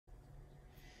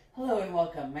Hello and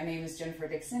welcome. My name is Jennifer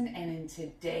Dixon, and in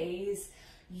today's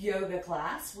yoga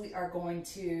class, we are going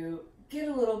to get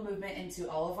a little movement into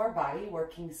all of our body,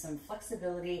 working some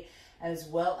flexibility as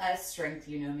well as strength.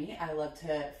 You know me, I love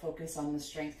to focus on the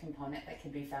strength component that can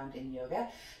be found in yoga.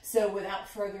 So without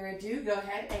further ado, go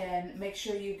ahead and make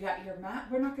sure you got your mat.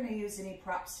 We're not going to use any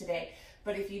props today,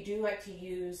 but if you do like to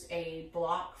use a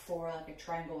block for like a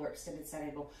triangle or extended side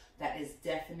angle, that is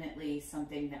definitely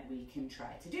something that we can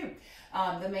try to do.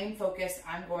 The main focus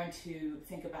I'm going to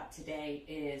think about today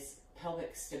is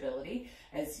pelvic stability.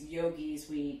 As yogis,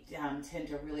 we tend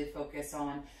to really focus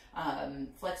on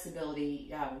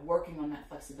flexibility, working on that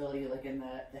flexibility like in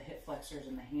the hip flexors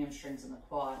and the hamstrings and the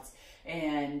quads,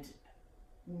 and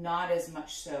not as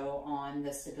much so on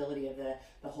the stability of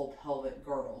the whole pelvic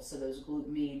girdle. So those glute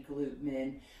med, glute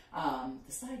min,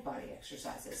 the side body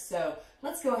exercises. So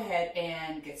let's go ahead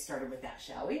and get started with that,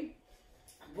 shall we?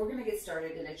 We're going to get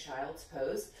started in a child's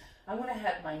pose. I'm going to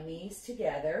have my knees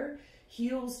together,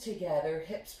 heels together,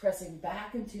 hips pressing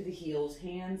back into the heels,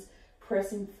 hands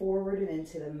pressing forward and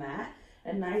into the mat.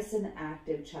 A nice and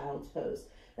active child's pose.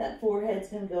 That forehead's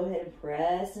going to go ahead and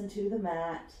press into the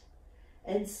mat.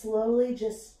 And slowly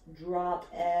just drop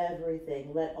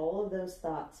everything. Let all of those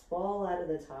thoughts fall out of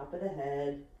the top of the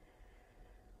head.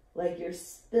 Like you're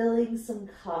spilling some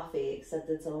coffee, except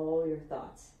it's all your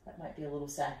thoughts. That might be a little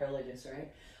sacrilegious,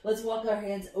 right? Let's walk our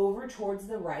hands over towards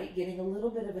the right, getting a little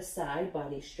bit of a side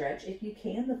body stretch. If you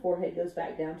can, the forehead goes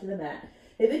back down to the mat.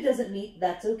 If it doesn't meet,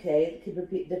 that's okay. It could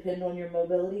depend on your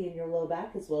mobility in your low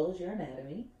back as well as your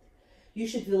anatomy. You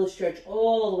should feel a stretch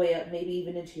all the way up, maybe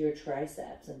even into your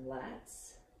triceps and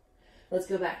lats. Let's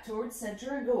go back towards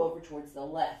center and go over towards the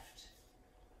left.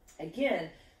 Again,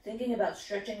 thinking about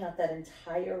stretching out that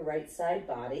entire right side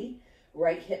body.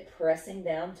 Right hip pressing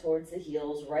down towards the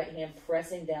heels, right hand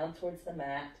pressing down towards the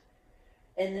mat.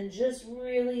 And then just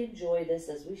really enjoy this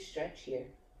as we stretch here.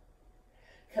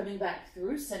 Coming back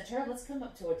through center, let's come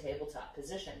up to a tabletop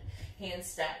position. Hands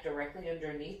stacked directly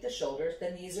underneath the shoulders,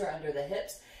 the knees are under the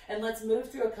hips, and let's move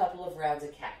through a couple of rounds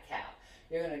of cat-cow.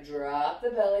 You're going to drop the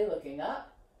belly looking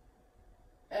up,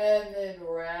 and then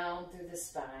round through the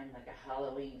spine like a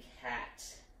Halloween cat.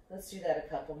 Let's do that a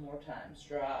couple more times.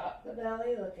 Drop the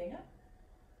belly looking up,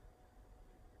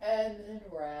 and then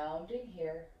rounding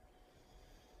here.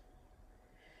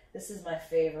 This is my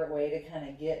favorite way to kind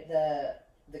of get the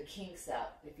kinks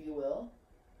out, if you will.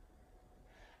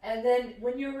 And then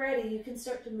when you're ready, you can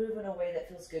start to move in a way that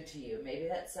feels good to you. Maybe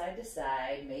that's side to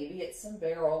side, maybe it's some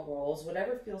barrel rolls,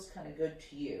 whatever feels kind of good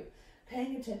to you.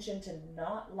 Paying attention to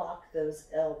not lock those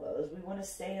elbows. We want to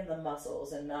stay in the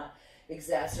muscles and not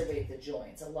exacerbate the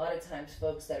joints. A lot of times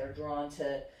folks that are drawn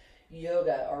to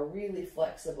yoga are really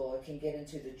flexible and can get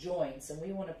into the joints, and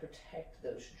we want to protect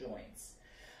those joints.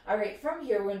 All right, from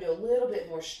here, we're going to do a little bit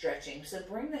more stretching. So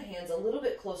bring the hands a little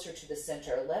bit closer to the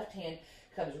center. Left hand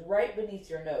comes right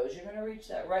beneath your nose. You're going to reach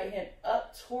that right hand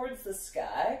up towards the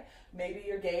sky. Maybe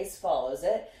your gaze follows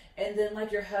it. And then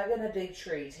like you're hugging a big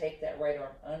tree, take that right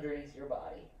arm underneath your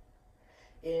body.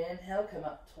 Inhale, come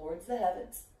up towards the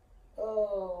heavens.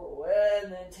 Oh,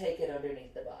 and then take it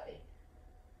underneath the body.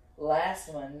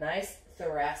 Last one, nice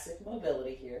thoracic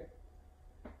mobility here.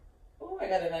 Oh, I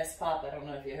got a nice pop. I don't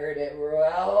know if you heard it.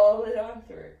 Roll it on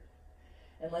through.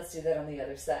 And let's do that on the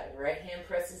other side. Right hand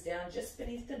presses down just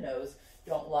beneath the nose.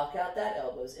 Don't lock out that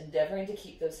elbows. Endeavoring to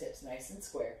keep those hips nice and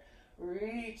square.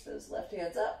 Reach those left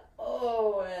hands up.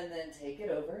 Oh, and then take it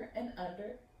over and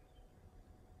under.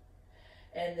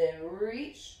 And then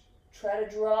reach. Try to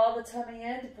draw the tummy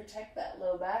in to protect that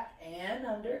low back and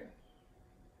under.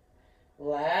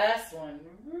 Last one.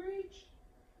 Reach.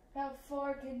 How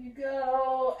far can you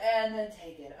go? And then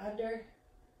take it under.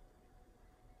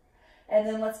 And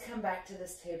then let's come back to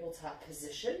this tabletop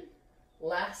position.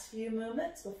 Last few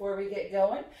movements before we get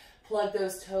going. Plug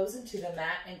those toes into the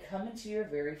mat and come into your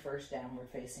very first downward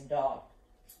facing dog.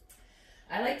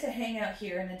 I like to hang out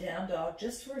here in a down dog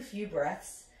just for a few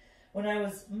breaths. When I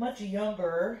was much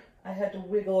younger, I had to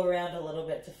wiggle around a little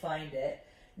bit to find it.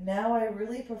 Now I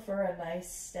really prefer a nice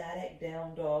static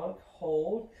down dog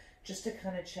hold, just to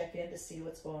kind of check in to see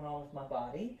what's going on with my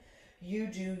body. You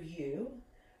do you.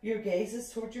 Your gaze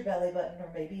is towards your belly button or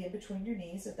maybe in between your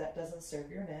knees if that doesn't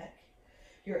serve your neck.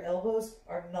 Your elbows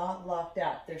are not locked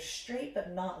out. They're straight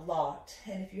but not locked.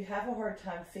 And if you have a hard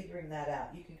time figuring that out,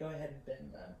 you can go ahead and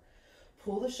bend them.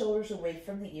 Pull the shoulders away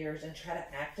from the ears and try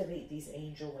to activate these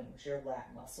angel wings, your lat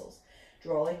muscles,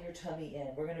 drawing your tummy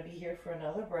in. We're going to be here for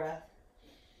another breath.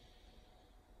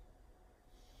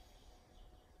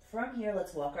 From here,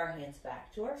 let's walk our hands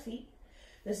back to our feet.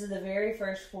 This is the very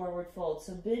first forward fold,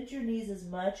 so bend your knees as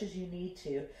much as you need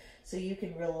to. so you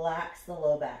can relax the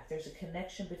low back. There's a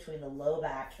connection between the low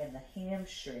back and the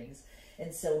hamstrings.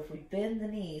 And so if we bend the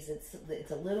knees, it's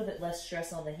a little bit less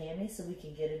stress on the hammies so we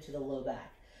can get into the low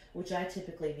back, which I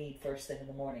typically need first thing in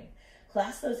the morning.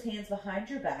 Clasp those hands behind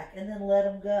your back and then let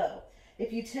them go.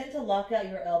 If you tend to lock out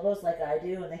your elbows like I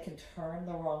do and they can turn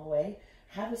the wrong way,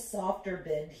 have a softer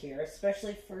bend here,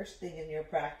 especially first thing in your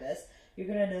practice. You're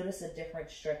going to notice a different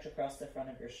stretch across the front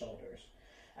of your shoulders.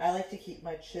 I like to keep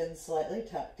my chin slightly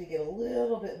tucked to get a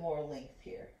little bit more length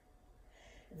here.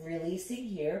 Releasing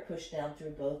here, push down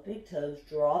through both big toes,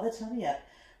 draw the tummy up.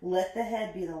 Let the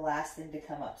head be the last thing to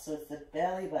come up. So it's the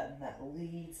belly button that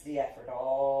leads the effort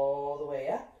all the way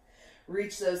up.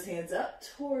 Reach those hands up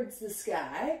towards the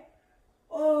sky.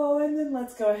 Oh, and then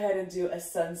let's go ahead and do a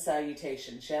sun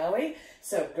salutation, shall we?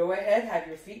 So go ahead, have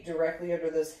your feet directly under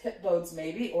those hip bones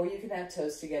maybe, or you can have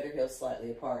toes together, heels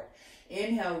slightly apart.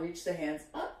 Inhale, reach the hands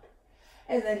up,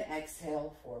 and then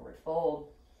exhale, forward fold.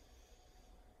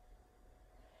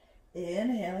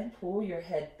 Inhaling, pull your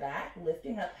head back,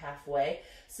 lifting up halfway.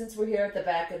 Since we're here at the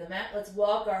back of the mat, let's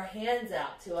walk our hands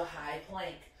out to a high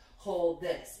plank. Hold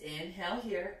this. Inhale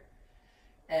here.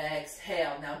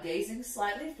 Exhale. Now gazing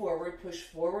slightly forward, push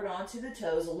forward onto the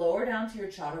toes, lower down to your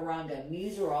chaturanga.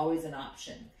 Knees are always an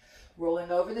option.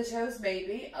 Rolling over the toes,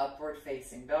 maybe upward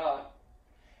facing dog.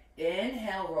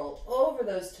 Inhale, roll over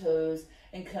those toes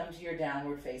and come to your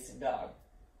downward facing dog.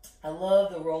 I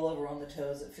love the rollover on the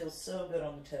toes. It feels so good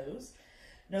on the toes.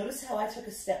 Notice how I took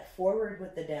a step forward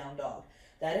with the down dog.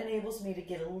 That enables me to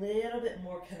get a little bit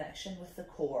more connection with the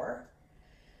core,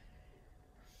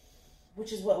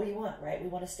 which is what we want, right? We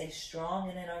want to stay strong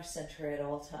and in our center at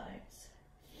all times.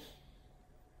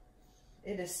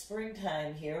 It is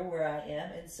springtime here where I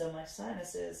am, and so my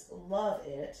sinuses love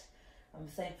it. I'm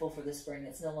thankful for the spring.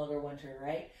 It's no longer winter,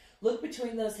 right? Look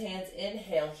between those hands.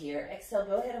 Inhale here. Exhale,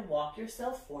 go ahead and walk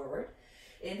yourself forward.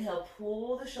 Inhale,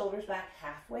 pull the shoulders back,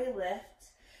 halfway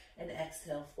lift, and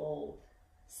exhale, fold.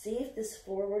 See if this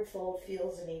forward fold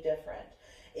feels any different.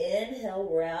 Inhale,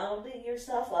 rounding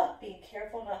yourself up, being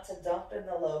careful not to dump in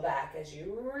the low back as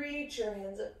you reach your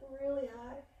hands up really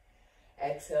high.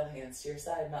 Exhale, hands to your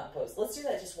side, mountain pose. Let's do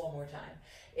that just one more time.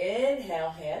 Inhale,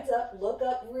 hands up, look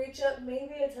up, reach up,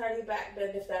 maybe a tiny back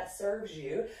bend if that serves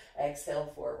you.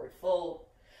 Exhale, forward fold.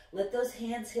 Let those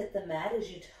hands hit the mat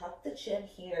as you tuck the chin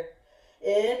here.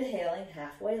 Inhaling,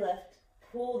 halfway lift,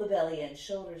 pull the belly in,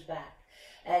 shoulders back.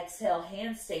 Exhale,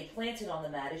 hands stay planted on the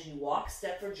mat as you walk,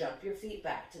 step, or jump your feet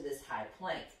back to this high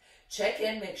plank. Check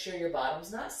in, make sure your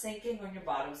bottom's not sinking or your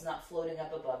bottom's not floating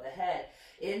up above the head.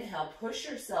 Inhale, push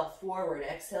yourself forward.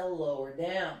 Exhale, lower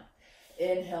down.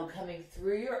 Inhale, coming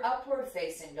through your upward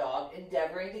facing dog,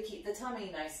 endeavoring to keep the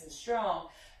tummy nice and strong.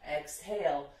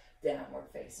 Exhale, downward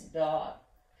facing dog.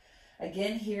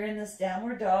 Again, here in this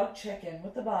downward dog, check in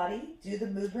with the body. Do the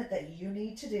movement that you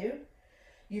need to do.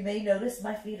 You may notice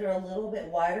my feet are a little bit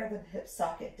wider than hip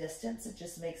socket distance. It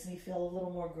just makes me feel a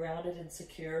little more grounded and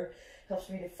secure. Helps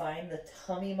me to find the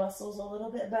tummy muscles a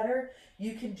little bit better.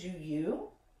 You can do you.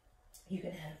 You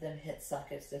can have them hip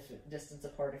sockets distance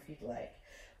apart if you'd like.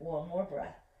 One more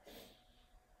breath.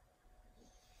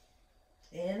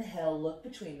 Inhale, look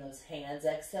between those hands.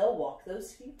 Exhale, walk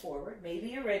those feet forward. Maybe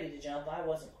you're ready to jump. I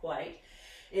wasn't quite.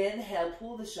 Inhale,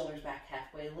 pull the shoulders back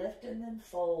halfway, lift, and then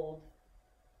fold.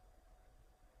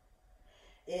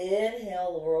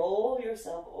 Inhale, roll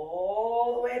yourself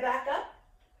all the way back up.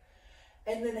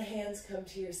 And then the hands come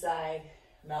to your side,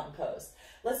 mountain pose.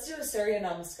 Let's do a Surya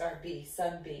Namaskar B,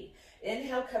 Sun B.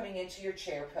 Inhale, coming into your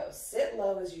chair pose. Sit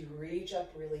low as you reach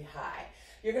up really high.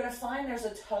 You're going to find there's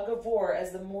a tug of war.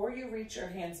 As the more you reach your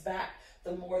hands back,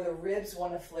 the more the ribs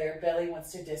want to flare, belly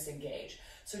wants to disengage.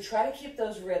 So try to keep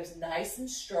those ribs nice and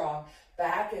strong.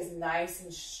 Back is nice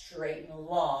and straight and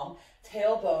long.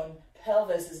 Tailbone,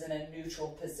 pelvis is in a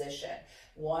neutral position.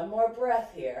 One more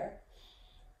breath here.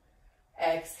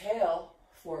 Exhale,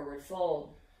 forward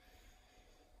fold.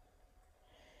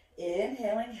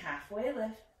 Inhaling, halfway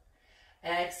lift.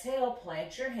 Exhale,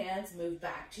 plant your hands, move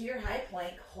back to your high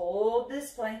plank. Hold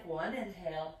this plank, one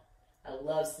inhale. I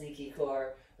love sneaky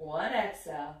core. One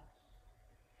exhale.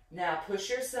 Now push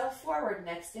yourself forward,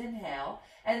 next inhale.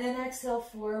 And then exhale,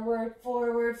 forward,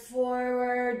 forward,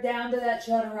 forward, down to that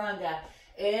chaturanga.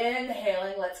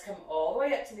 Inhaling, let's come all the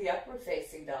way up to the upward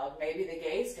facing dog. Maybe the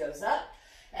gaze goes up.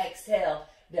 Exhale,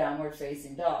 downward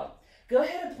facing dog. Go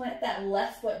ahead and plant that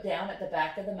left foot down at the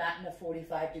back of the mat in a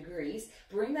 45 degrees.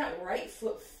 Bring that right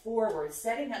foot forward,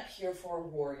 setting up here for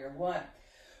warrior one.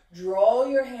 Draw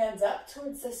your hands up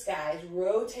towards the skies.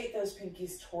 Rotate those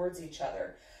pinkies towards each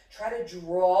other. Try to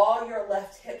draw your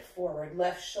left hip forward,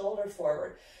 left shoulder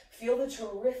forward. Feel the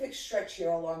terrific stretch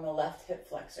here along the left hip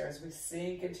flexor as we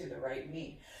sink into the right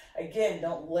knee. Again,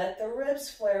 don't let the ribs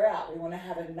flare out. We want to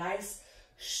have a nice,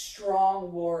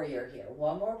 strong warrior here.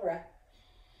 One more breath.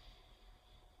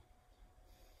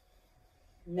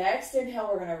 Next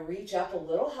inhale, we're going to reach up a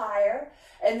little higher,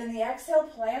 and then the exhale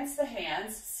plants the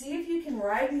hands. See if you can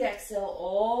ride the exhale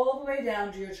all the way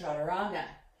down to your chaturanga.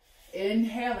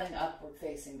 Inhaling, upward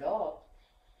facing dog.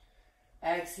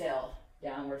 Exhale,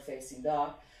 downward facing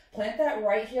dog. Plant that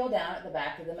right heel down at the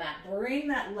back of the mat. Bring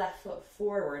that left foot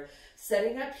forward,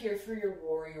 setting up here for your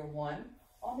warrior one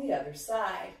on the other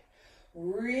side.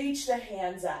 Reach the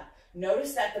hands up.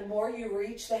 Notice that the more you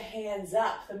reach the hands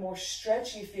up, the more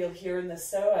stretch you feel here in the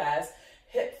psoas,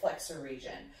 hip flexor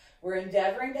region. We're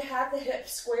endeavoring to have the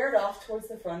hips squared off towards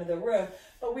the front of the room,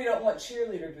 but we don't want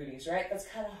cheerleader booties, right? That's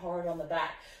kind of hard on the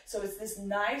back. So it's this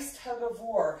nice tug of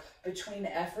war between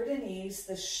effort and ease,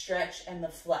 the stretch and the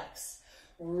flex.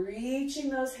 Reaching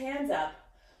those hands up.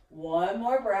 One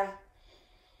more breath.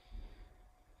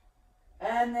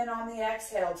 And then on the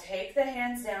exhale, take the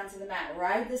hands down to the mat.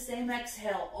 Ride the same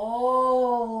exhale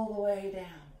all the way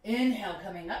down. Inhale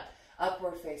coming up,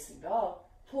 upward facing dog.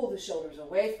 Pull the shoulders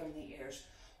away from the ears.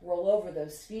 Roll over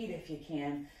those feet if you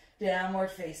can.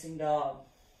 Downward facing dog.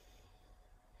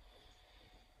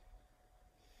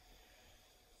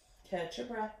 Catch your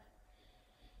breath.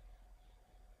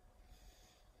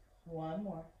 One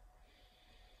more.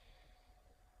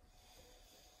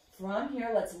 From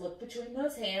here, let's look between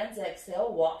those hands.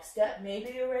 Exhale, walk, step.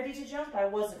 Maybe you're ready to jump. I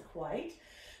wasn't quite.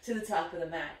 To the top of the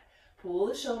mat. Pull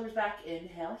the shoulders back.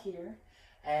 Inhale here.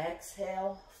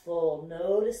 Exhale, fold.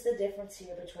 Notice the difference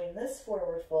here between this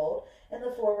forward fold and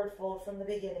the forward fold from the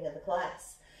beginning of the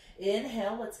class.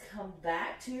 Inhale, let's come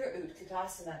back to your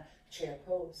Utkatasana, chair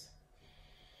pose.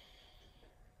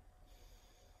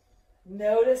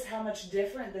 Notice how much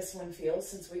different this one feels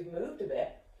since we've moved a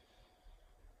bit.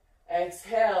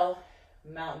 Exhale,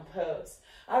 mountain pose.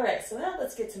 All right, so now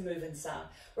let's get to moving some.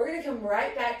 We're going to come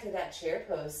right back to that chair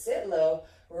pose. Sit low,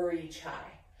 reach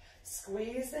high.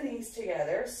 Squeeze the knees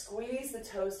together, squeeze the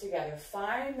toes together.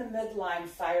 Find the midline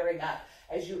firing up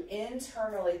as you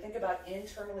internally, think about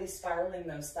internally spiraling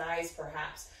those thighs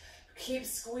perhaps. Keep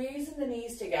squeezing the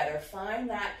knees together. Find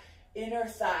that inner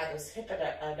thigh, those hip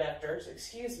adductors,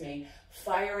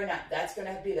 firing up. That's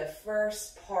going to be the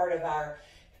first part of our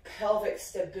pelvic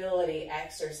stability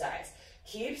exercise.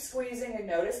 Keep squeezing and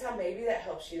notice how maybe that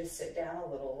helps you to sit down a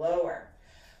little lower.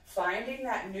 Finding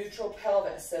that neutral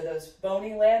pelvis, so those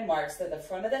bony landmarks at the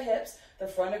front of the hips, the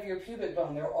front of your pubic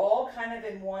bone, they're all kind of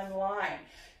in one line.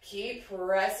 Keep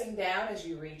pressing down as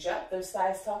you reach up. Those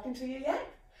thighs talking to you yet?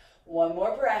 One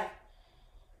more breath.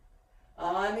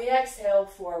 On the exhale,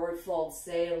 forward fold.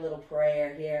 Say a little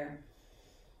prayer here.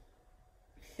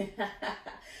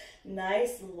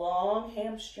 Nice long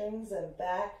hamstrings and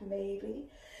back maybe.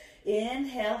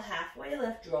 Inhale, halfway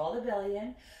lift, draw the belly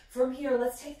in. From here,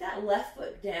 let's take that left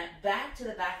foot down, back to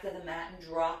the back of the mat and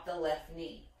drop the left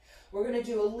knee. We're going to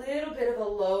do a little bit of a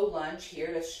low lunge here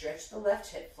to stretch the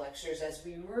left hip flexors as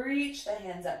we reach the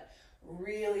hands up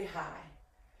really high.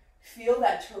 Feel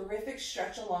that terrific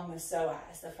stretch along the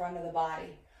psoas, the front of the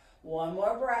body. One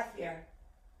more breath here.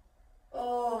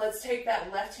 Oh, let's take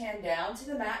that left hand down to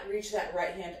the mat, reach that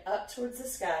right hand up towards the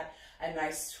sky, a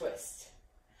nice twist.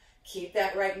 Keep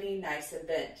that right knee nice and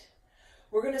bent.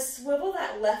 We're going to swivel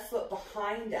that left foot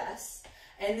behind us,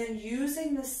 and then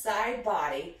using the side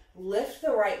body, lift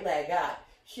the right leg up.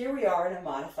 Here we are in a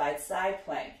modified side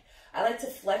plank. I like to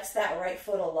flex that right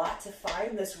foot a lot to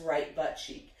find this right butt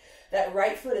cheek. That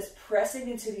right foot is pressing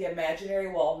into the imaginary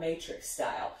wall matrix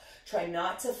style. Try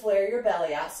not to flare your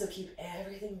belly out, so keep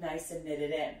everything nice and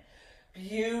knitted in.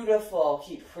 Beautiful.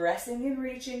 Keep pressing and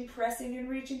reaching, pressing and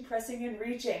reaching, pressing and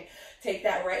reaching. Take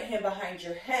that right hand behind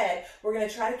your head. We're going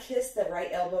to try to kiss the right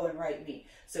elbow and right knee.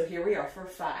 So here we are for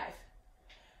 5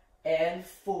 and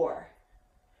 4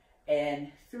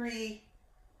 and 3,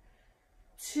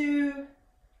 2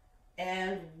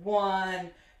 and 1.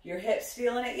 Your hips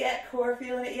feeling it yet? Core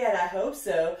feeling it yet? I hope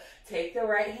so. Take the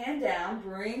right hand down,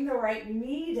 bring the right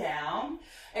knee down,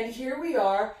 and here we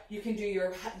are. You can do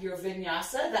your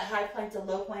vinyasa, the high plank to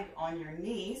low plank on your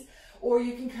knees, or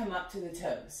you can come up to the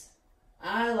toes.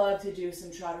 I love to do some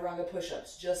chaturanga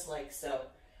push-ups, just like so.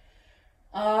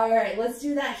 All right, let's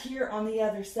do that here on the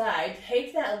other side.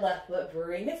 Take that left foot,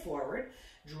 bring it forward,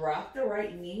 drop the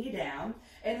right knee down,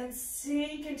 and then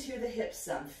sink into the hips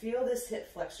some. Feel this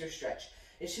hip flexor stretch.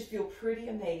 It should feel pretty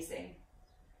amazing.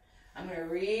 I'm going to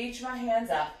reach my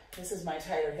hands up. This is my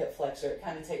tighter hip flexor. It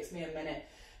kind of takes me a minute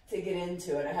to get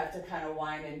into it. I have to kind of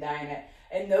wine and dine it.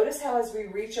 And notice how as we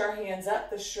reach our hands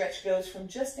up, the stretch goes from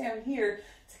just down here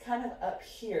to kind of up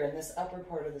here in this upper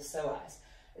part of the psoas.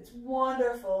 It's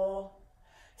wonderful.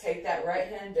 Take that right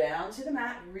hand down to the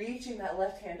mat, reaching that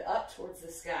left hand up towards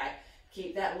the sky.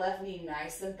 Keep that left knee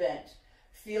nice and bent.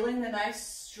 Feeling the nice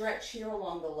stretch here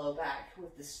along the low back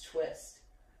with this twist.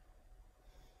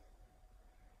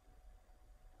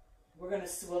 We're going to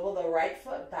swivel the right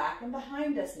foot back and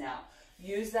behind us now.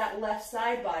 Use that left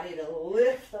side body to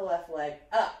lift the left leg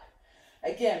up.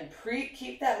 Again,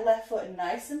 keep that left foot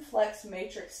nice and flexed,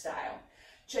 matrix style.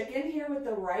 Check in here with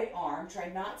the right arm. Try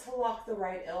not to lock the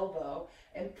right elbow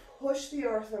and push the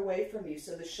earth away from you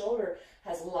so the shoulder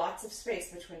has lots of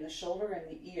space between the shoulder and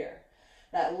the ear.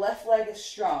 That left leg is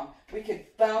strong. We could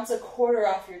bounce a quarter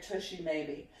off your tushy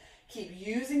maybe. Keep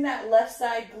using that left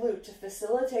side glute to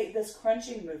facilitate this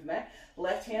crunching movement.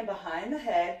 Left hand behind the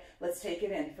head. Let's take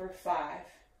it in for 5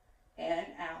 and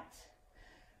out.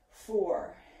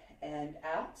 4 and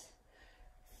out.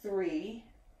 3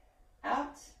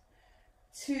 out.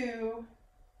 2.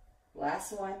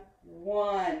 Last one.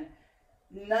 1.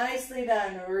 Nicely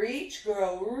done. Reach,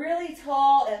 grow really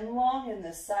tall and long in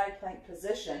this side plank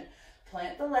position.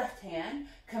 Plant the left hand,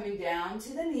 coming down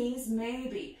to the knees,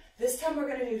 maybe. This time we're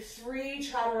going to do 3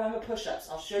 chaturanga push-ups.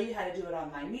 I'll show you how to do it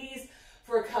on my knees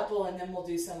for a couple, and then we'll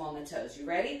do some on the toes. You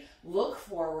ready? Look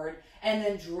forward, and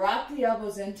then drop the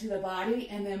elbows into the body,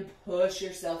 and then push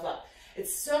yourself up.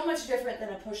 It's so much different than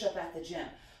a push-up at the gym.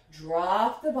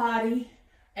 Drop the body,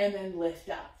 and then lift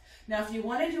up. Now, if you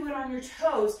want to do it on your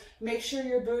toes, make sure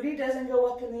your booty doesn't go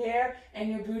up in the air, and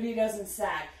your booty doesn't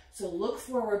sag. So look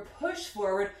forward, push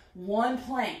forward, 1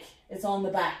 plank is on the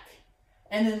back,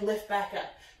 and then lift back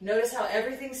up. Notice how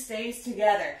everything stays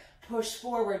together. Push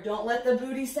forward, don't let the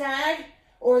booty sag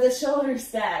or the shoulders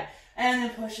sag, and then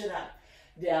push it up.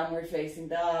 Downward facing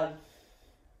dog.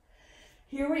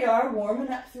 Here we are,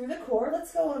 warming up through the core.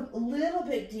 Let's go a little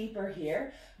bit deeper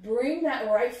here. Bring that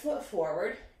right foot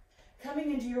forward,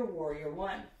 coming into your warrior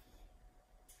 1.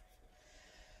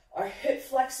 Our hip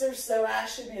flexor psoas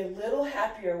should be a little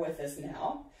happier with us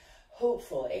now,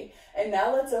 hopefully. And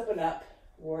now let's open up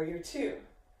warrior 2.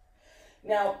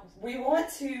 Now, we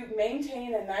want to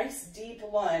maintain a nice deep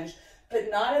lunge, but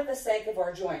not at the sake of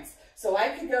our joints. So I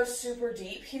could go super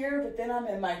deep here, but then I'm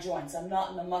in my joints. I'm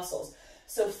not in the muscles.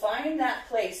 So find that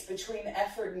place between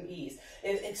effort and ease.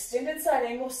 If extended side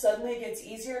angle suddenly gets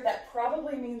easier, that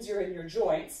probably means you're in your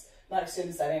joints. Not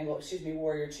extended side angle, excuse me,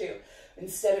 warrior 2,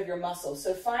 instead of your muscles.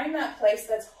 So find that place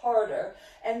that's harder,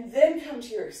 and then come to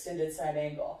your extended side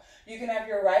angle. You can have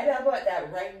your right elbow at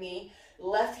that right knee,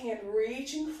 left hand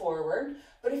reaching forward.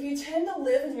 But if you tend to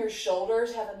live in your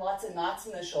shoulders, having lots of knots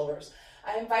in the shoulders,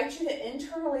 I invite you to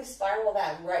internally spiral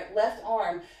that left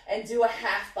arm and do a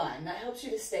half bind. That helps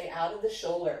you to stay out of the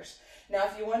shoulders. Now,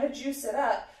 if you want to juice it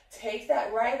up, take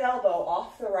that right elbow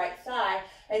off the right thigh,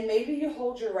 and maybe you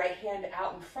hold your right hand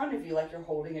out in front of you like you're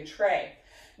holding a tray.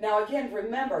 Now, again,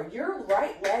 remember, your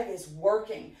right leg is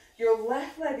working. Your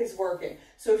left leg is working.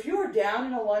 So if you are down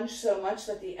in a lunge so much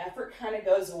that the effort kind of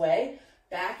goes away,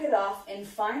 back it off and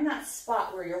find that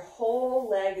spot where your whole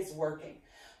leg is working.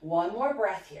 1 more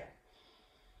breath here.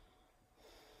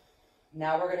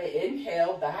 Now we're going to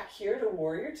inhale back here to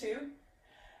warrior 2.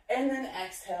 And then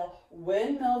exhale,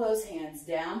 windmill those hands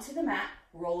down to the mat.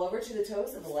 Roll over to the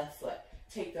toes of the left foot.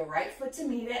 Take the right foot to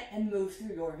meet it and move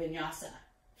through your vinyasa.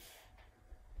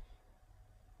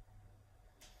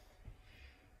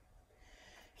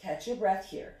 Catch your breath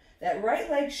here. That right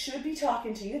leg should be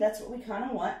talking to you. That's what we kind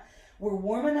of want. We're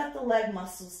warming up the leg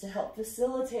muscles to help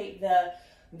facilitate the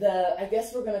I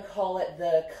guess we're going to call it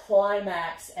the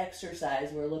climax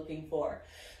exercise we're looking for.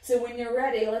 So when you're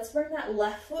ready, let's bring that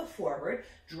left foot forward.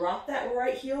 Drop that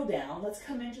right heel down. Let's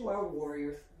come into our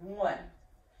warrior 1.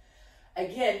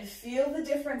 Again, feel the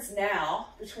difference now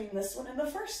between this one and the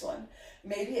first one.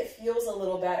 Maybe it feels a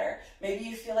little better. Maybe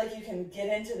you feel like you can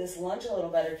get into this lunge a little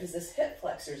better because this hip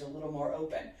flexor is a little more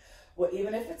open. Well,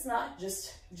 even if it's not,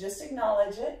 just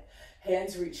acknowledge it.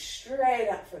 Hands reach straight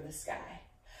up for the sky.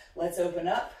 Let's open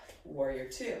up warrior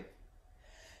 2.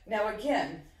 Now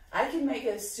again, I can make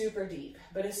it super deep,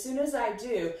 but as soon as I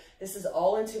do, this is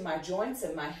all into my joints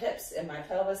and my hips and my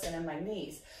pelvis and in my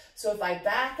knees. So if I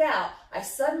back out, I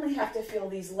suddenly have to feel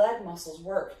these leg muscles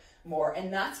work more,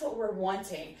 and that's what we're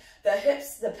wanting. The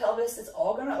hips, the pelvis, it's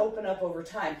all going to open up over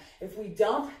time. If we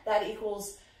dump, that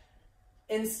equals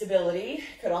instability,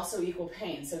 could also equal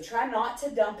pain. So try not to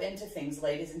dump into things,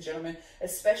 ladies and gentlemen,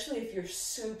 especially if you're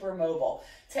super mobile.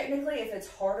 Technically, if it's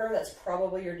harder, that's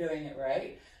probably you're doing it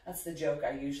right. That's the joke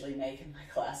I usually make in my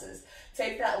classes.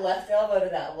 Take that left elbow to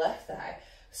that left thigh.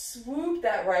 Swoop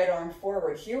that right arm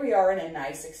forward. Here we are in a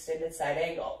nice extended side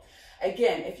angle.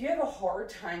 Again, if you have a hard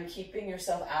time keeping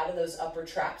yourself out of those upper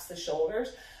traps, the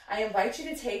shoulders, I invite you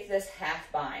to take this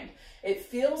half bind. It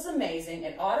feels amazing.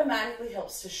 It automatically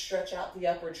helps to stretch out the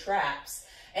upper traps,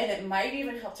 and it might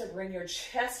even help to bring your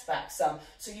chest back some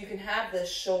so you can have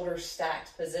this shoulder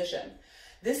stacked position.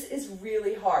 This is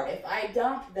really hard. If I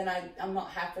dump, then I'm not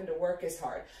having to work as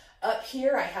hard. Up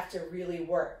here, I have to really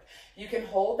work. You can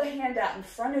hold the hand out in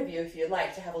front of you if you'd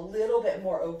like to have a little bit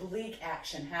more oblique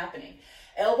action happening.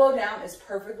 Elbow down is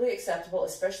perfectly acceptable,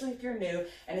 especially if you're new,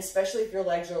 and especially if your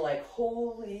legs are like,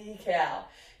 holy cow.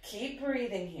 Keep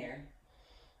breathing here.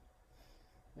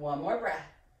 One more breath.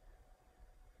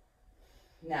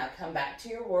 Now come back to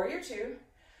your warrior two.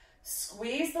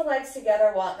 Squeeze the legs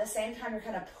together while at the same time you're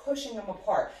kind of pushing them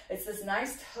apart. It's this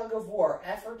nice tug of war,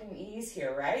 effort and ease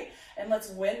here, right? And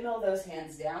let's windmill those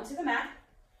hands down to the mat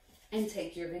and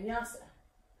take your vinyasa.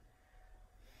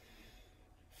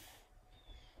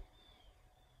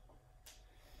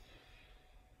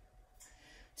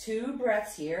 Two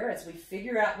breaths here as we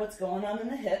figure out what's going on in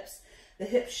the hips. The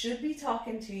hips should be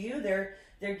talking to you. They're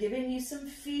giving you some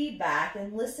feedback,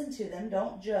 and listen to them.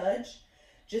 Don't judge.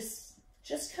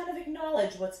 Just kind of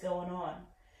acknowledge what's going on.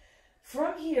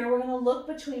 From here, we're going to look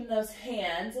between those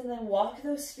hands and then walk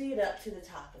those feet up to the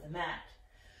top of the mat.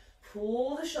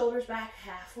 Pull the shoulders back,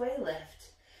 halfway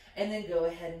lift, and then go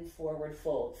ahead and forward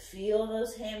fold. Feel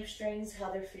those hamstrings, how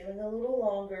they're feeling a little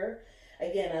longer.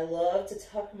 Again, I love to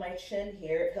tuck my chin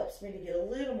here. It helps me to get a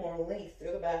little more length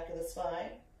through the back of the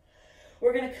spine.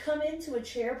 We're going to come into a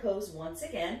chair pose once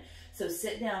again. So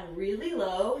sit down really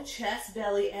low, chest,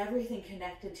 belly, everything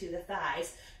connected to the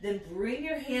thighs. Then bring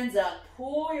your hands up,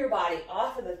 pull your body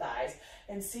off of the thighs,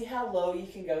 and see how low you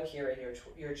can go here in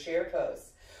your chair pose.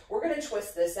 We're going to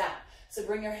twist this out. So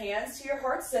bring your hands to your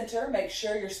heart center. Make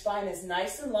sure your spine is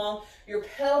nice and long. Your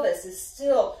pelvis is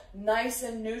still nice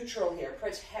and neutral here.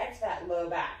 Protect that low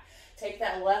back. Take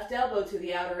that left elbow to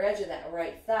the outer edge of that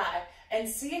right thigh and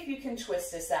see if you can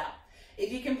twist this out.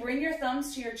 If you can bring your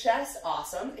thumbs to your chest,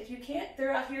 awesome. If you can't,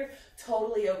 they're out here,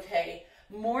 totally okay.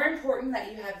 More important that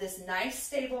you have this nice,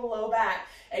 stable low back,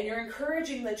 and you're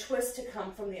encouraging the twist to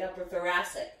come from the upper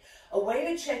thoracic. A way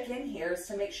to check in here is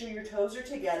to make sure your toes are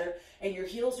together and your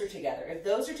heels are together. If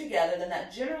those are together, then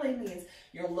that generally means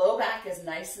your low back is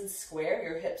nice and square,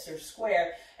 your hips are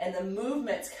square, and the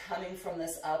movement's coming from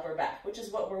this upper back, which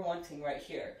is what we're wanting right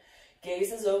here.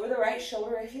 Gaze is over the right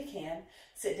shoulder if you can.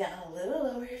 Sit down a little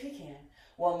lower if you can.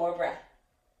 One more breath.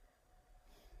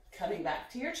 Coming back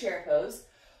to your chair pose.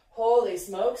 Holy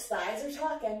smokes, thighs are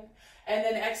talking. And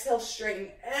then exhale, straighten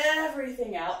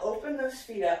everything out. Open those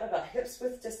feet up about hips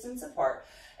width distance apart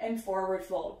and forward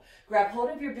fold. Grab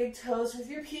hold of your big toes with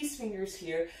your peace fingers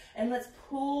here, and let's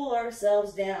pull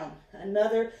ourselves down.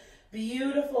 Another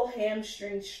beautiful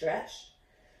hamstring stretch.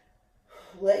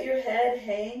 Let your head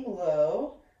hang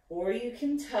low, or you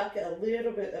can tuck a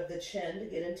little bit of the chin to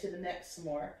get into the neck some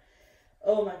more.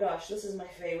 Oh my gosh, this is my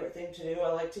favorite thing to do.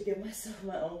 I like to give myself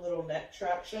my own little neck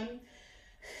traction.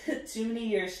 Too many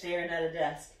years staring at a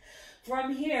desk.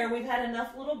 From here, we've had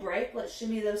enough little break. Let's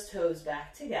shimmy those toes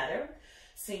back together.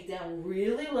 Sink down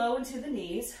really low into the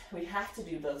knees. We have to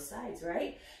do both sides,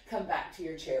 right? Come back to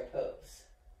your chair pose.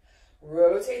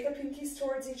 Rotate the pinkies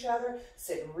towards each other.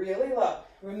 Sit really low.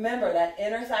 Remember that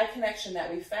inner thigh connection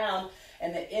that we found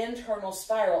and the internal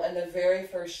spiral in the very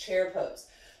first chair pose.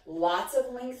 Lots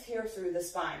of length here through the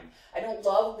spine. I don't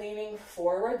love leaning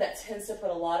forward. That tends to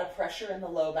put a lot of pressure in the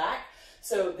low back.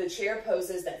 So the chair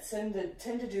poses that tend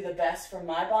to do the best for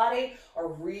my body are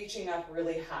reaching up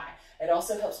really high. It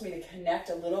also helps me to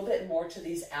connect a little bit more to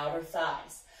these outer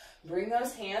thighs. Bring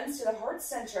those hands to the heart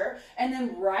center and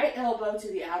then right elbow to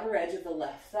the outer edge of the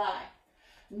left thigh.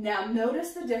 Now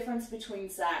notice the difference between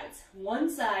sides. One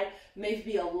side may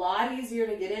be a lot easier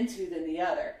to get into than the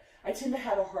other. I tend to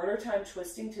have a harder time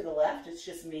twisting to the left. It's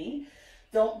just me.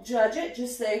 Don't judge it.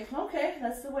 Just say, okay,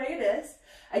 that's the way it is.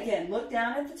 Again, look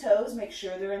down at the toes. Make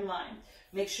sure they're in line.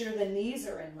 Make sure the knees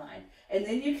are in line. And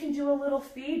then you can do a little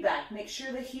feedback. Make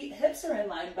sure the hips are in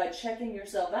line by checking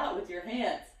yourself out with your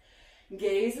hands.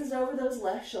 Gaze is over those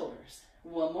left shoulders.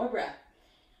 One more breath.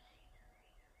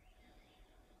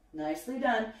 Nicely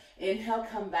done. Inhale,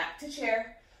 come back to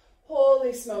chair.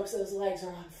 Holy smokes, those legs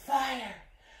are on fire.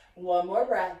 One more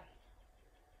breath.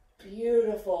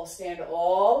 Beautiful. Stand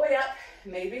all the way up.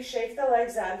 Maybe shake the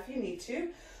legs out if you need to.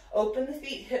 Open the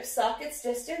feet, hip sockets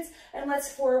distance, and let's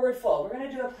forward fold. We're going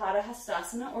to do a Pada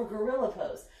Hastasana or gorilla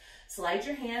pose. Slide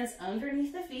your hands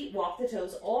underneath the feet. Walk the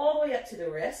toes all the way up to the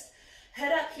wrist.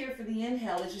 Head up here for the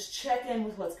inhale to just check in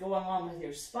with what's going on with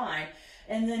your spine.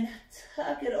 And then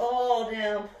tuck it all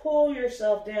down. Pull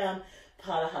yourself down.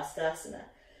 Pada Hastasana.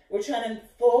 We're trying to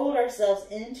fold ourselves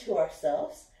into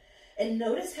ourselves. And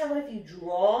notice how if you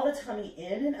draw the tummy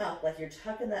in and up, like you're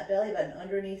tucking that belly button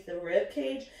underneath the rib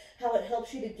cage, how it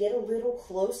helps you to get a little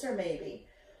closer maybe.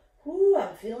 Whoo,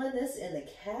 I'm feeling this in the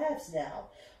calves now.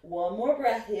 One more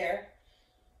breath here.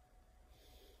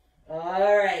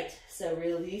 All right, so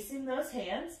releasing those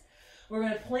hands. We're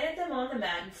going to plant them on the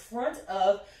mat in front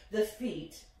of the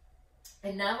feet.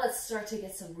 And now let's start to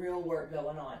get some real work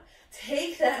going on.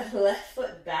 Take that left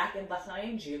foot back and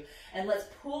behind you, and let's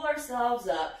pull ourselves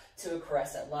up to a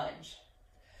crescent lunge.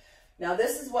 Now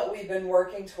this is what we've been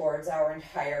working towards our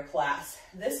entire class.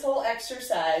 This whole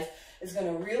exercise is going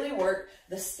to really work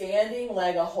the standing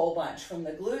leg a whole bunch, from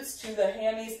the glutes to the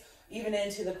hammies, even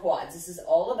into the quads. This is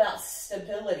all about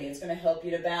stability. It's going to help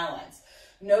you to balance.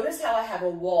 Notice how I have a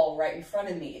wall right in front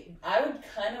of me. I would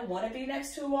kind of want to be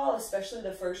next to a wall, especially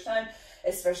the first time,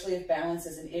 especially if balance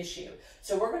is an issue.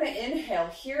 So we're going to inhale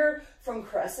here from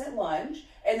crescent lunge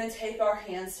and then take our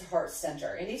hands to heart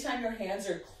center. Anytime your hands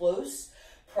are close,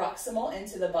 proximal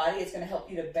into the body, it's going to help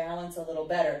you to balance a little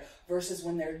better versus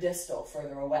when they're distal,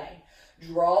 further away.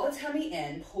 Draw the tummy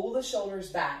in, pull the shoulders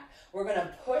back. We're going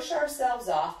to push ourselves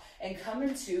off and come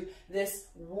into this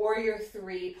warrior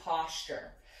three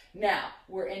posture. Now,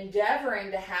 we're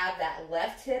endeavoring to have that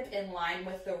left hip in line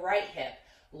with the right hip.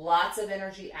 Lots of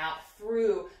energy out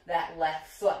through that left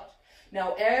foot.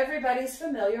 Now, everybody's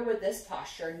familiar with this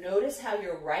posture. Notice how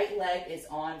your right leg is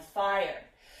on fire.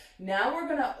 Now we're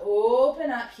going to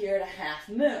open up here to half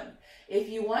moon. If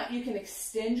you want, you can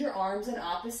extend your arms in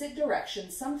opposite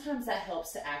directions. Sometimes that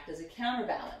helps to act as a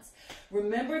counterbalance.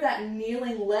 Remember that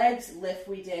kneeling legs lift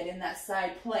we did in that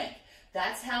side plank.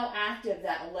 That's how active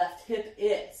that left hip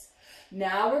is.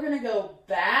 Now we're going to go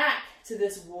back to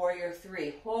this warrior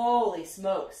three. Holy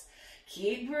smokes.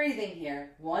 Keep breathing here.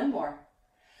 One more.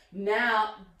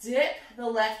 Now dip the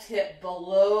left hip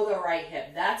below the right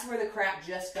hip. That's where the crap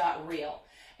just got real.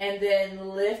 And then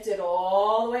lift it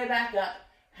all the way back up,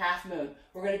 half moon.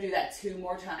 We're going to do that 2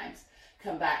 more times.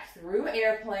 Come back through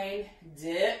airplane,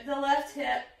 dip the left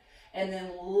hip, and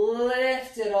then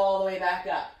lift it all the way back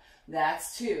up.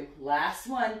 That's 2. Last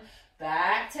one.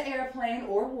 Back to airplane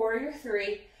or warrior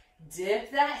three.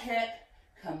 Dip that hip.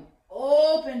 Come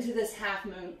open to this half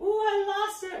moon. Ooh, I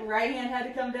lost it. Right hand had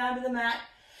to come down to the mat.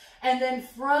 And then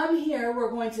from here,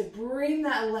 we're going to bring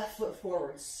that left foot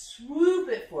forward. Swoop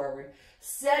it forward.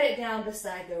 Set it down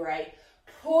beside the right.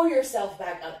 Pull yourself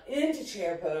back up into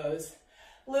chair pose.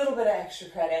 A little bit of extra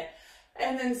credit.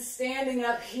 And then standing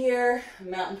up here,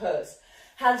 mountain pose.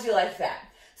 How did you like that?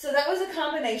 So that was a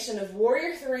combination of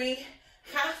warrior three,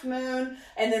 half moon,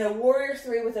 and then a warrior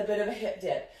three with a bit of a hip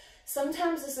dip.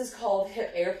 Sometimes this is called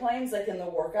hip airplanes, like in the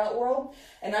workout world,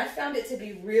 and I found it to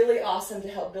be really awesome to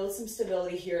help build some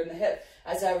stability here in the hip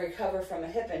as I recover from a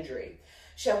hip injury.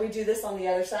 Shall we do this on the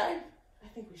other side? I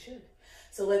think we should.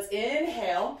 So let's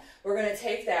inhale. We're going to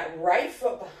take that right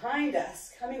foot behind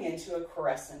us, coming into a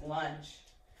crescent lunge.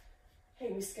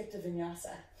 Hey, we skipped a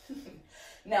vinyasa.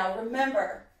 Now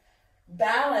remember,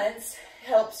 balance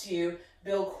helps you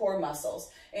build core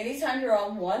muscles. Anytime you're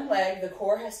on one leg, the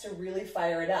core has to really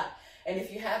fire it up. And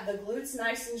if you have the glutes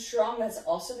nice and strong, that's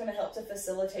also going to help to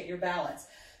facilitate your balance.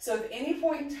 So at any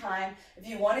point in time, if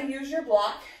you want to use your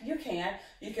block, you can.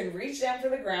 You can reach down for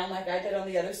the ground like I did on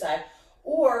the other side,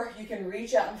 or you can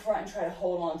reach out in front and try to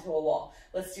hold on to a wall.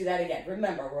 Let's do that again.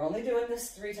 Remember, we're only doing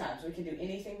this 3 times. We can do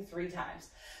anything 3 times.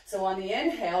 So on the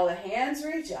inhale, the hands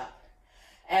reach up.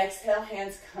 Exhale,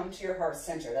 hands come to your heart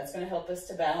center. That's going to help us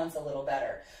to balance a little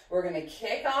better. We're going to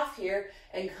kick off here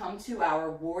and come to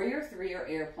our warrior three or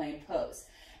airplane pose.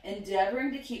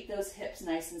 Endeavoring to keep those hips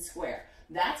nice and square.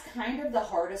 That's kind of the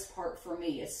hardest part for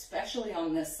me, especially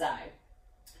on this side.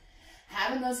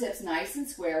 Having those hips nice and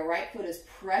square, right foot is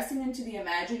pressing into the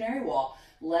imaginary wall.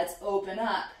 Let's open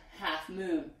up, half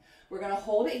moon. We're going to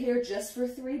hold it here just for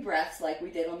 3 breaths like we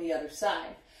did on the other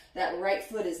side. That right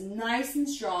foot is nice and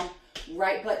strong.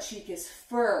 Right butt cheek is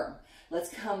firm. Let's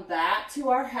come back to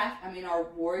our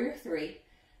warrior three.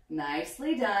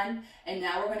 Nicely done. And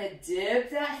now we're going to dip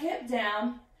that hip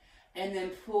down and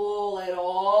then pull it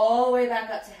all the way back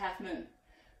up to half moon.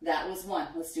 That was 1.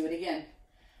 Let's do it again.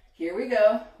 Here we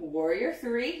go. Warrior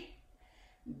three.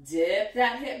 Dip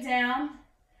that hip down.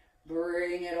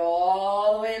 Bring it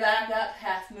all the way back up,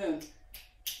 half moon.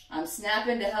 I'm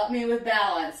snapping to help me with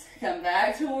balance. Come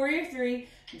back to warrior three.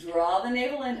 Draw the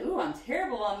navel in. Ooh, I'm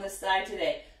terrible on this side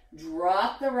today.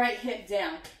 Drop the right hip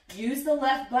down. Use the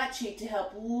left butt cheek to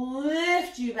help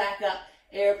lift you back up,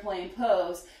 airplane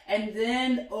pose, and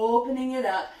then opening it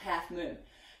up, half moon.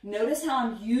 Notice how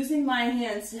I'm using my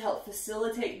hands to help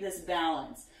facilitate this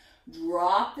balance.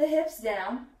 Drop the hips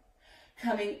down.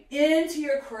 Coming into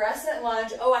your crescent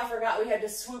lunge. Oh, I forgot we had to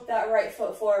swoop that right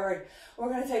foot forward. We're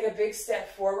going to take a big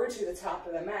step forward to the top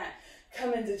of the mat.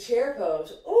 Come into chair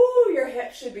pose. Ooh, your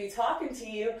hips should be talking to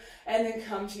you. And then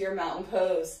come to your mountain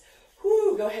pose.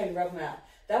 Whoo, go ahead and rub them out.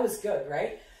 That was good,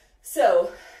 right?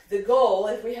 So the goal,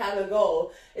 if we have a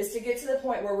goal, is to get to the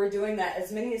point where we're doing that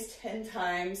as many as 10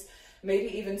 times,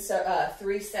 maybe even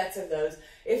 3 sets of those,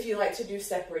 if you like to do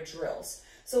separate drills.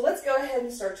 So let's go ahead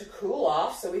and start to cool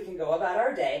off so we can go about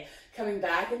our day. Coming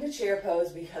back into chair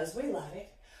pose because we love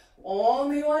it.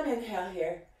 Only one inhale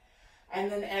here.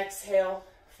 And then exhale,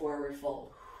 forward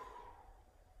fold.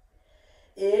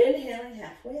 Inhaling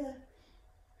halfway up.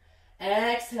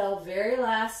 Exhale, very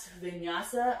last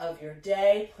vinyasa of your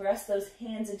day. Press those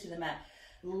hands into the mat.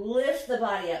 Lift the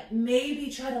body up. Maybe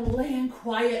try to land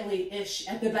quietly-ish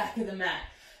at the back of the mat.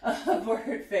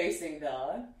 Upward facing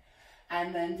dog.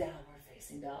 And then downward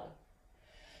facing dog.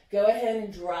 Go ahead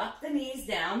and drop the knees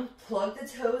down. Plug the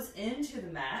toes into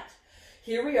the mat.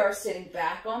 Here we are sitting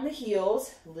back on the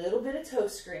heels. Little bit of toe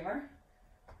screamer.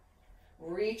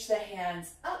 Reach the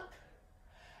hands up.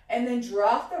 And then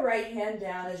drop the right hand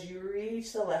down as you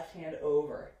reach the left hand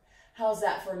over. How's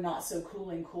that for not so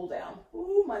cooling cool down?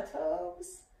 Ooh, my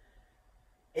toes.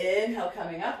 Inhale,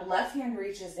 coming up. Left hand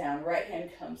reaches down. Right hand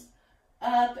comes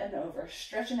up and over.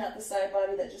 Stretching out the side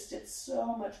body that just did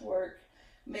so much work.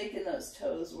 Making those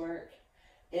toes work.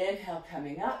 Inhale,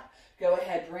 coming up. Go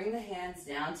ahead, bring the hands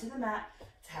down to the mat.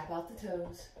 Tap out the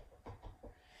toes.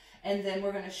 And then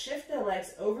we're going to shift the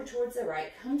legs over towards the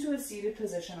right. Come to a seated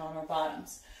position on our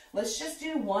bottoms. Let's just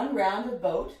do one round of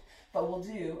boat, but we'll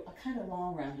do a kind of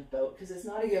long round of boat because it's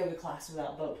not a yoga class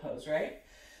without boat pose, right?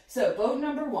 So boat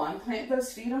number 1, plant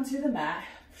those feet onto the mat.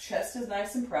 Chest is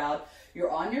nice and proud.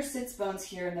 You're on your sits bones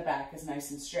here and the back is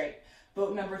nice and straight.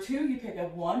 Boat number 2, you pick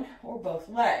up one or both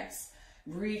legs.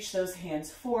 Reach those hands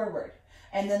forward.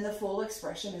 And then the full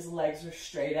expression is legs are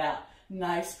straight out.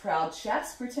 Nice proud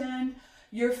chest. Pretend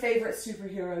your favorite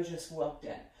superhero just walked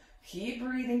in. Keep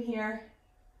breathing here.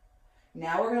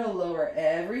 Now we're going to lower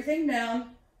everything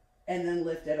down and then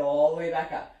lift it all the way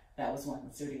back up. That was 1.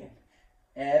 Let's do it again.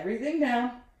 Everything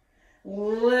down.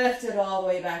 Lift it all the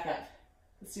way back up.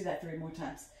 Let's do that 3 more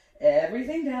times.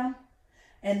 Everything down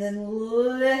and then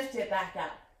lift it back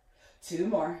up. 2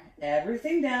 more.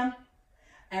 Everything down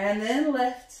and then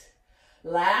lift.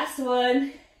 Last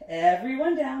one.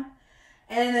 Everyone down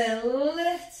and then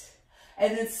lift.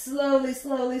 And then slowly,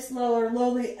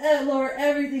 lower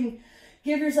everything.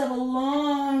 Give yourself a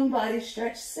long body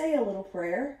stretch. Say a little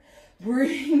prayer.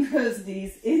 Bring those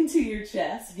knees into your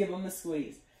chest. Give them a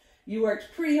squeeze. You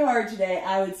worked pretty hard today,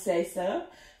 I would say so.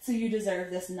 So you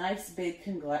deserve this nice big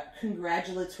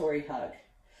congratulatory hug.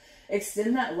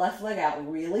 Extend that left leg out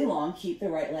really long. Keep the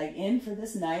right leg in for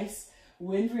this nice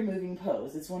wind removing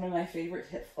pose. It's one of my favorite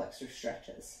hip flexor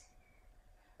stretches.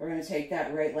 We're going to take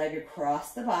that right leg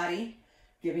across the body,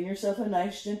 giving yourself a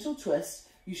nice gentle twist.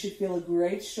 You should feel a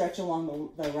great stretch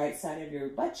along the right side of your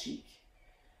butt cheek.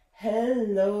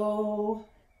 Hello.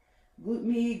 Glute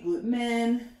me, glute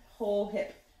min, whole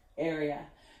hip area.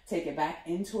 Take it back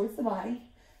in towards the body.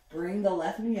 Bring the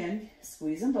left knee in.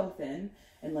 Squeeze them both in.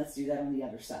 And let's do that on the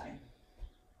other side.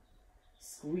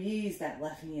 Squeeze that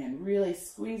left knee in. Really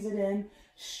squeeze it in.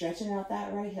 Stretching out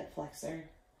that right hip flexor.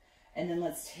 And then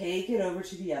let's take it over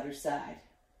to the other side.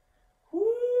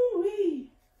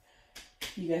 Woo-wee.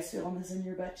 You guys feeling this in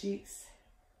your butt cheeks?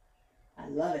 I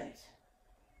love it.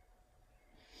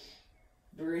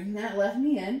 Bring that left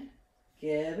knee in.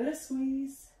 Give it a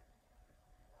squeeze.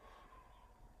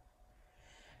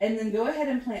 And then go ahead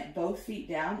and plant both feet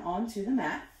down onto the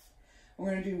mat.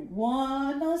 We're going to do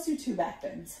let's do 2 back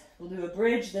bends. We'll do a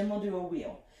bridge, then we'll do a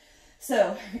wheel.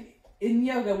 So in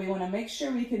yoga, we want to make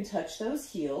sure we can touch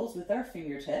those heels with our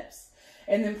fingertips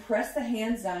and then press the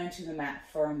hands down into the mat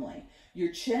firmly.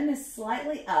 Your chin is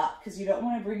slightly up because you don't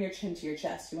want to bring your chin to your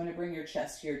chest. You want to bring your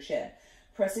chest to your chin.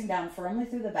 Pressing down firmly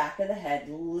through the back of the head.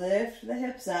 Lift the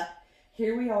hips up.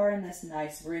 Here we are in this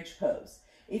nice bridge pose.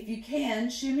 If you can,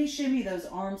 shimmy those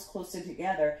arms closer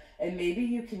together, and maybe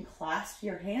you can clasp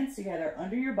your hands together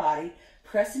under your body,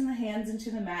 pressing the hands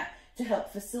into the mat to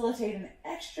help facilitate an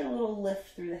extra little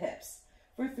lift through the hips.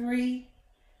 For 3,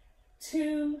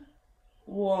 2,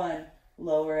 1.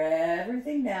 Lower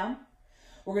everything down.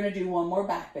 We're going to do one more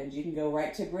back bend. You can go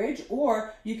right to bridge,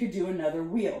 or you could do another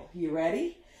wheel. You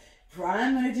ready?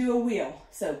 I'm going to do a wheel.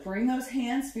 So bring those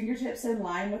hands, fingertips in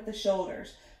line with the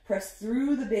shoulders. Press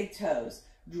through the big toes.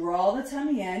 Draw the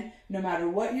tummy in, no matter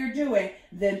what you're doing,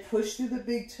 then push through the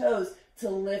big toes to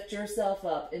lift yourself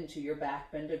up into your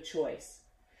back bend of choice.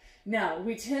 Now,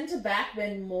 we tend to back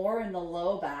bend more in the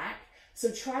low back,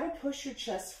 So try to push your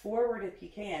chest forward if you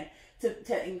can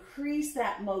to increase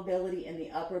that mobility in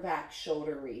the upper back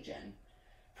shoulder region.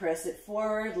 Press it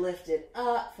forward, lift it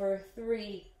up for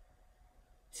 3,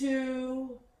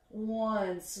 2,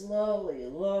 1. Slowly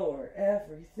lower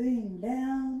everything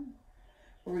down.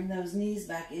 Bring those knees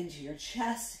back into your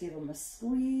chest, give them a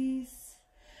squeeze.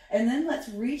 And then let's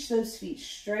reach those feet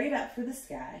straight up for the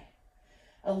sky.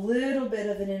 A little bit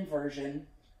of an inversion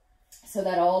so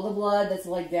that all the blood that's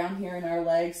like down here in our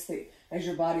legs, as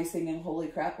your body's thinking, holy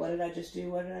crap, what did I just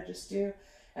do? What did I just do?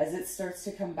 As it starts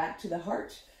to come back to the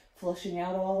heart, flushing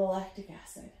out all the lactic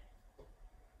acid.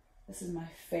 This is my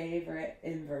favorite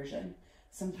inversion.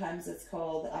 Sometimes it's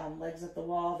called legs at the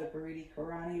wall, Viparita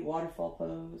Karani, waterfall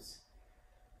pose.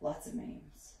 Lots of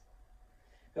names.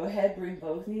 Go ahead, bring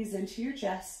both knees into your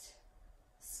chest.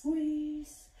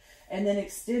 Squeeze. And then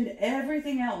extend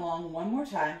everything out long one more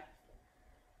time.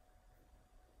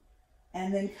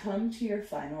 And then come to your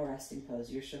final resting pose,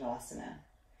 your Shavasana.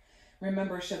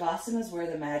 Remember, Shavasana is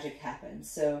where the magic happens.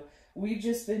 So we've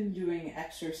just been doing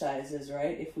exercises,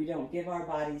 right? If we don't give our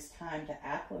bodies time to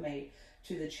acclimate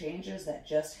to the changes that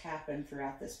just happened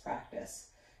throughout this practice,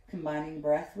 combining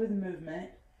breath with movement,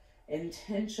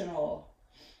 intentional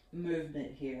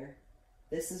movement here.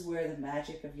 This is where the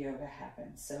magic of yoga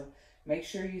happens. So make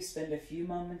sure you spend a few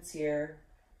moments here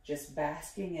just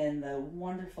basking in the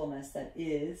wonderfulness that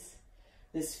is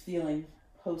this feeling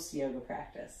post-yoga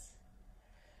practice.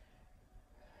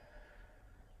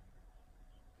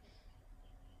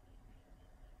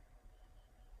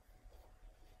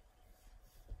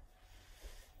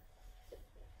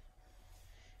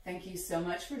 Thank you so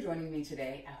much for joining me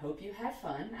today. I hope you had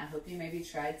fun. I hope you maybe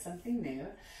tried something new.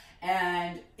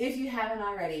 And if you haven't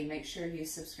already, make sure you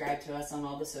subscribe to us on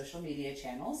all the social media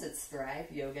channels. It's Thrive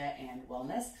Yoga and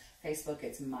Wellness. Facebook,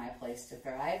 it's My Place to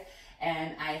Thrive.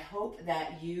 And I hope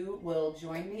that you will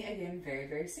join me again very,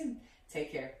 very soon.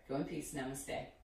 Take care. Go in peace. Namaste.